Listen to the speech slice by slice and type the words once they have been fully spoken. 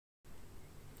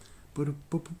Hello,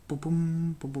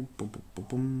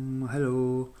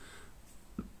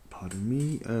 pardon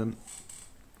me.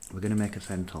 We're going to make a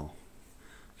centaur.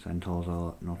 Centaurs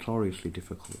are notoriously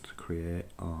difficult to create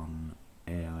on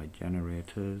AI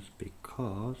generators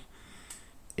because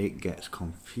it gets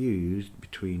confused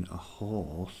between a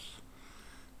horse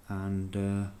and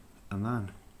a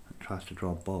man. It tries to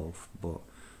draw both but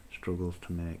struggles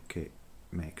to make it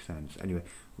make sense. Anyway,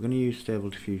 we're going to use Stable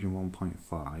Diffusion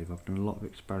 1.5. I've done a lot of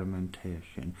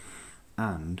experimentation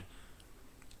and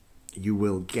you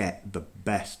will get the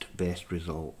best based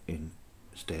result in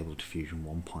Stable Diffusion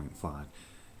 1.5.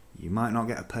 You might not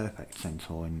get a perfect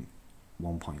centaur in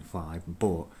 1.5,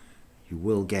 but you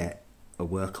will get a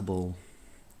workable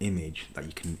image that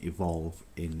you can evolve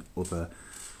in other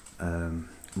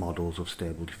models of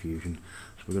Stable Diffusion.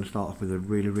 So we're going to start off with a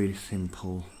really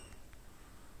simple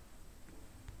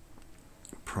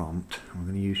prompt. I'm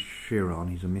going to use Chiron.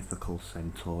 He's a mythical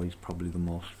centaur. He's probably the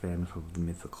most famous of the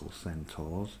mythical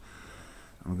centaurs.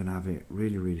 I'm going to have it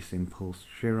really simple.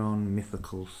 Chiron,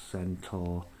 mythical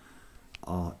centaur,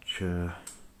 archer,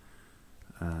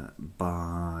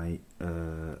 by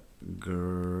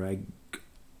Greg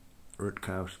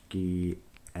Rutkowski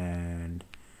and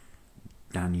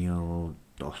Daniel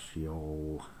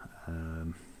Dossio.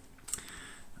 I'm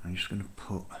just going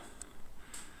to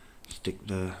stick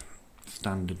the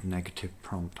standard negative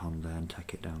prompt on there and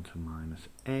take it down to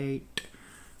 -8.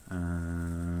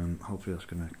 Hopefully that's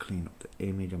going to clean up the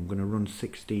image. I'm going to run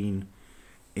 16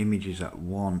 images at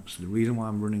once. The reason why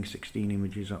I'm running 16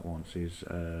 images at once is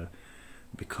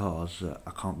because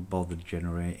I can't bother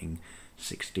generating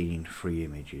 16 free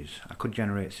images. I could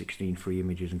generate 16 free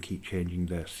images and keep changing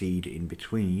the seed in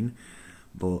between,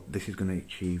 but this is going to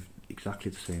achieve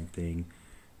exactly the same thing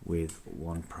with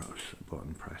one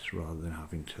button press rather than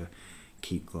having to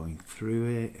keep going through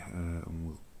it. And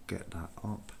we'll get that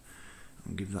up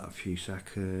and give that a few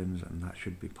seconds, and that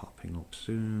should be popping up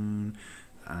soon,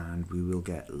 and we will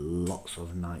get lots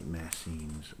of nightmare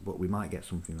scenes, but we might get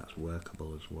something that's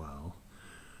workable as well.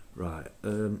 Right,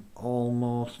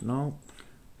 almost. Nope.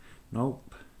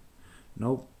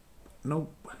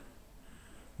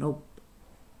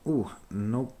 Ooh,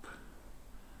 nope.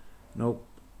 Nope.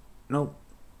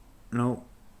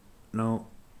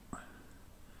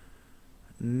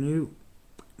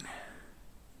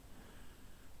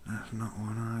 That's not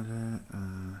one either.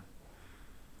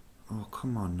 Oh,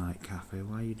 come on, NightCafe,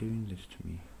 why are you doing this to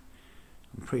me?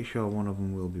 I'm pretty sure one of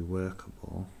them will be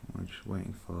workable. I'm just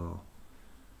waiting for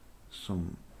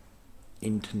some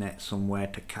internet somewhere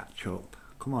to catch up.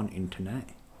 Come on,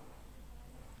 internet.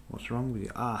 What's wrong with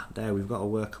you? Ah, there, we've got a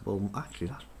workable. Actually,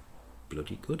 that's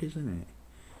bloody good, isn't it?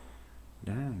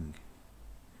 Dang.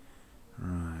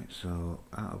 Right, so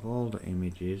out of all the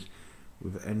images,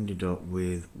 we've ended up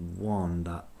with one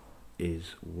that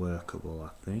is workable, I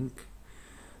think.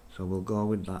 So we'll go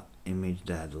with that image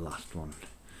there, the last one.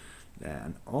 There,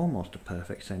 and almost a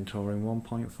perfect centaur in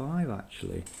 1.5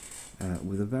 actually,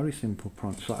 with a very simple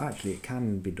prompt. So actually it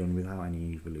can be done without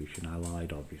any evolution. I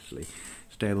lied, obviously.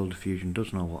 Stable Diffusion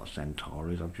does know what a centaur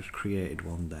is. I've just created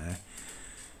one there.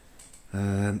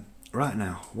 Right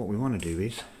now, what we want to do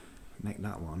is make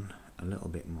that one a little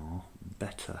bit more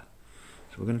better.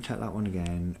 So we're going to take that one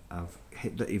again. I've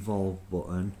hit the evolve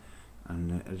button,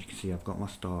 and as you can see, I've got my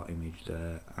start image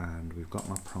there, and we've got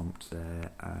my prompt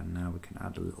there, and now we can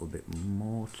add a little bit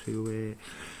more to it.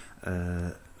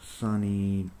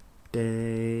 Sunny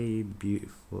day,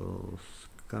 beautiful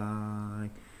sky,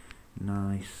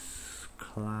 nice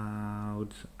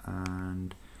clouds,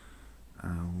 and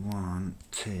I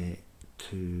want it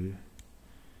to...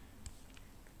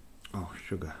 Oh,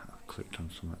 sugar, I've clicked on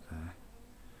something there.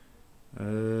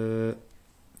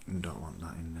 Don't want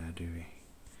that in there, do we?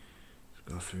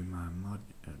 Go through my mod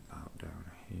about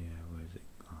down here. Where's it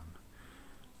gone?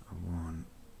 I want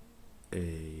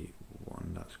a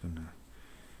one that's gonna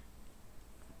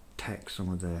take some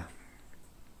of the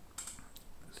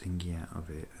thingy out of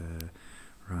it.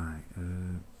 Right.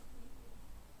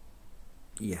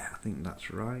 Yeah, I think that's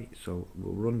right. So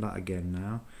we'll run that again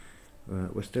now.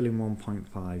 We're still in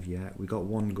 1.5 yet. We got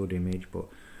one good image, but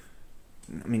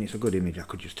I mean, it's a good image. I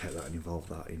could just take that and evolve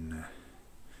that in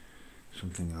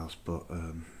something else, but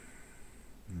I'm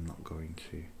not going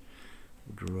to.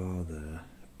 Would rather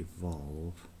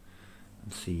evolve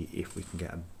and see if we can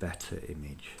get a better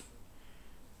image.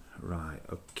 Right,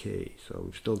 okay, so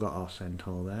we've still got our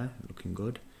centaur there, looking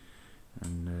good,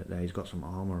 and there he's got some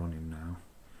armour on him now.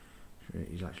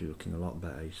 He's actually looking a lot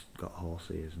better. He's got horse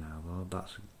ears now though.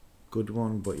 That's a good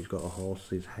one, but he's got a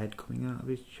horse's head coming out of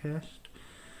his chest.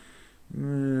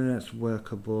 That's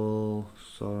workable,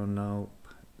 so nope,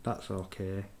 that's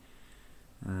okay.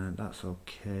 That's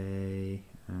okay.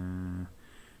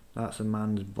 That's a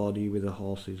man's body with a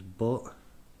horse's butt.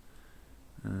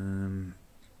 I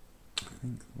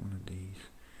think one of these.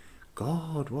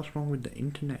 God, what's wrong with the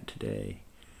internet today?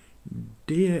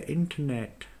 Dear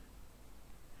internet.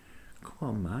 Come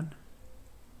on, man.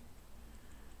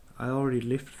 I already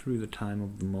lived through the time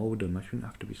of the modem. I shouldn't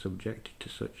have to be subjected to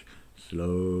such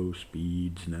slow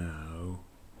speeds now.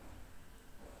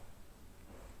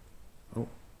 Oh,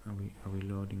 are we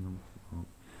loading them?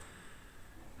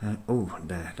 Oh,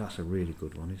 there. That's a really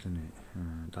good one, isn't it?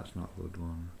 That's not a good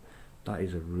one. That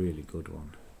is a really good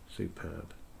one.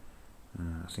 Superb.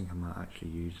 I think I might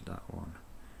actually use that one.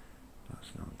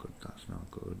 That's not good. That's not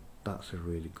good. That's a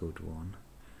really good one.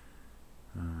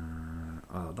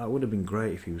 Oh, that would have been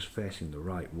great if he was facing the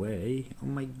right way. Oh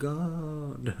my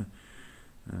god.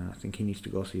 I think he needs to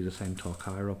go see the centaur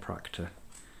chiropractor.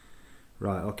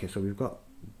 Right, okay, so we've got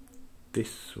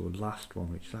this last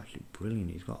one, which is actually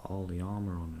brilliant. He's got all the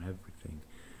armour on and everything.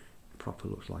 Proper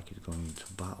looks like he's going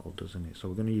into battle, doesn't it? So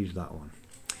we're going to use that one.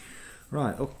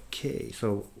 Right, okay,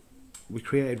 so we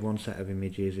created one set of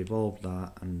images, evolved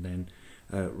that, and then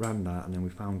ran that, and then we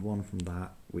found one from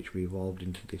that, which we evolved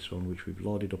into this one, which we've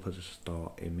loaded up as a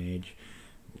start image.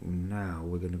 Now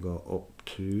we're going to go up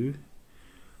to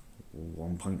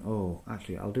 1.0.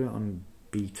 Actually, I'll do it on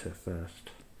beta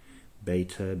first.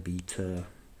 Beta.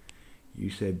 You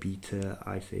say beta,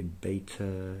 I say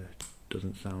beta.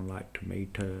 Doesn't sound like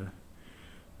tomato.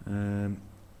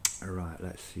 Alright,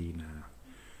 let's see now.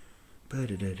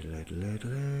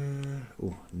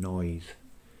 Oh, noise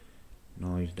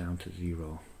down to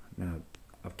 0. Now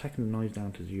I've taken the noise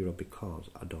down to 0 because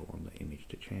I don't want the image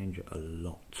to change a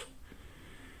lot.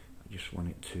 I just want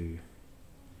it to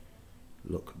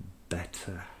look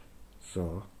better.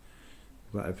 So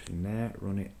we've got everything there.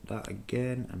 Run that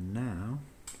again, and now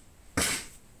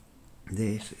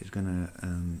this is gonna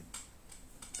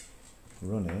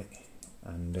run it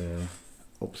and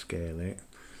upscale it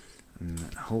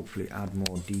and hopefully add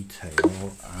more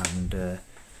detail and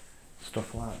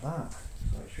stuff like that.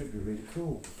 So it should be really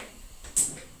cool.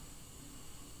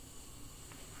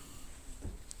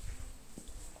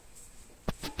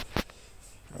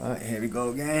 Right, here we go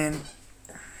again.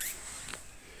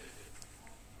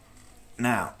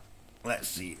 Now, let's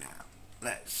see now.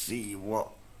 Let's see what...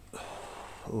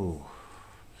 Oh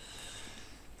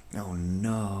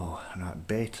no. Right,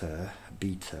 beta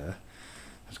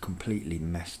has completely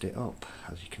messed it up,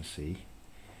 as you can see.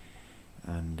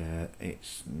 And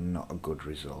it's not a good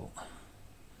result.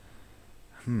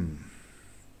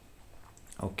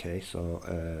 Okay, so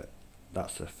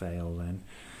that's a fail then.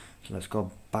 So let's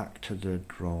go back to the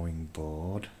drawing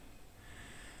board,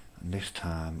 and this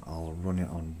time I'll run it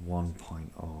on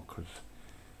 1.0 because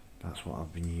that's what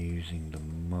I've been using the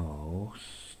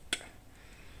most.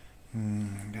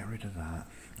 Get rid of that,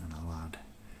 and I'll add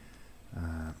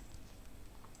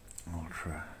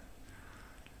ultra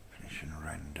finish and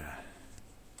render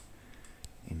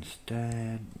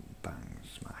instead. Bang,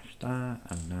 smash that.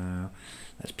 And now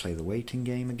let's play the waiting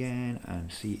game again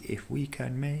and see if we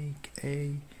can make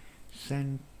a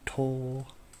centaur.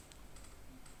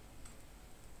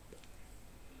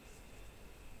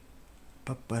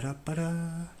 I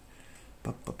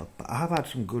have had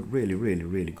some good,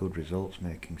 really good results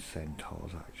making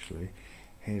centaurs actually.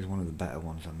 Here's one of the better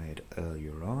ones I made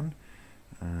earlier on.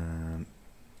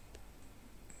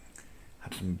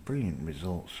 Had some brilliant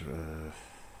results. Let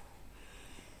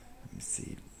me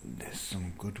see, there's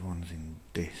some good ones in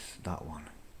that one,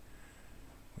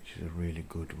 which is a really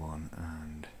good one,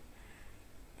 and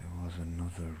there was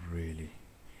another really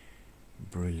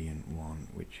brilliant one,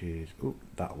 which is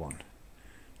that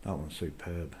one's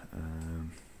superb.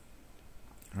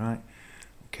 Right,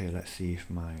 okay, let's see if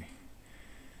my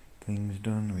thing's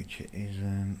done, which it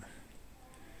isn't.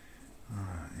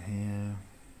 Alright, here,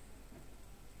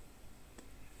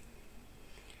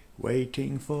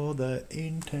 waiting for the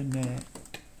internet.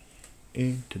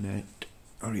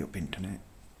 Hurry up, internet.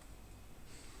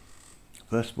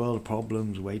 First world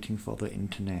problems, waiting for the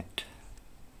internet.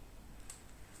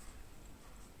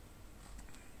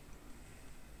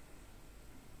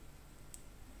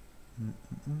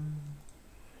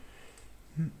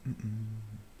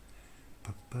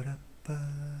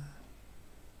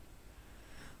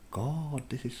 God,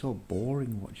 this is so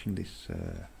boring watching this,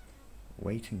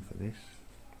 waiting for this.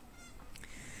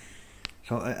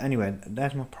 So anyway,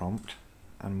 there's my prompt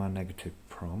and my negative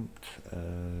prompt.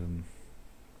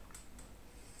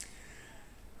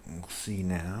 We'll see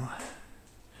now.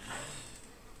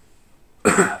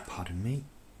 Pardon me.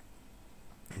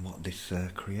 What this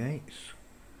creates.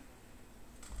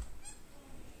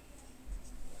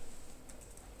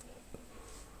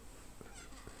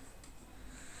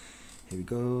 Here we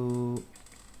go.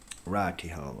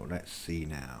 Righty-ho, let's see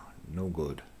now. No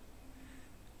good.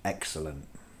 Excellent.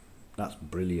 That's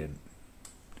brilliant.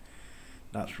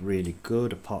 That's really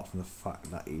good, apart from the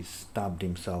fact that he's stabbed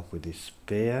himself with his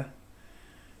spear.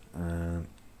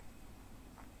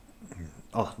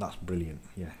 Oh, that's brilliant,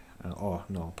 yeah. Oh,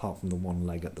 no, apart from the one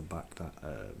leg at the back, that,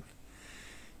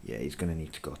 yeah, he's going to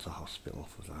need to go to hospital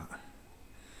for that.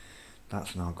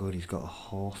 That's not good, he's got a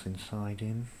horse inside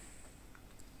him.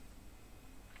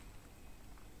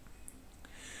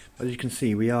 As you can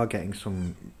see, we are getting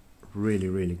some really,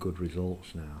 really good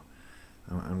results now.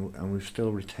 And we've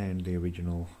still retained the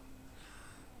original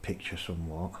picture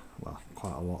somewhat. Well,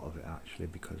 quite a lot of it actually,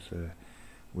 because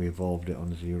we evolved it on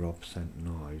 0%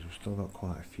 noise. We've still got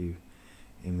quite a few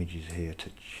images here to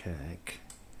check.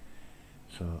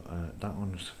 So that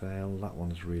one's failed, that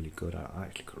one's really good. I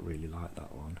actually could really like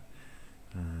that one.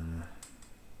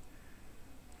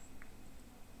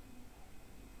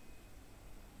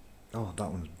 Oh,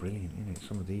 that one's brilliant, isn't it?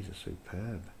 Some of these are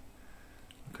superb.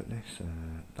 Look at this,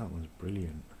 that one's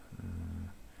brilliant.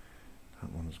 That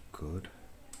one's good.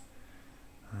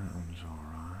 That one's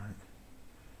alright.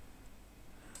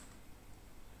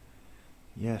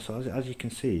 Yeah, so as you can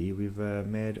see, we've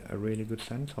made a really good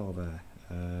centaur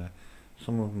there.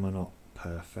 Some of them are not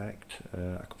perfect.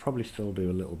 I could probably still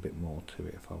do a little bit more to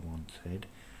it if I wanted.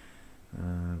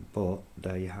 But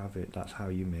there you have it. That's how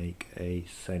you make a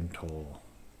centaur.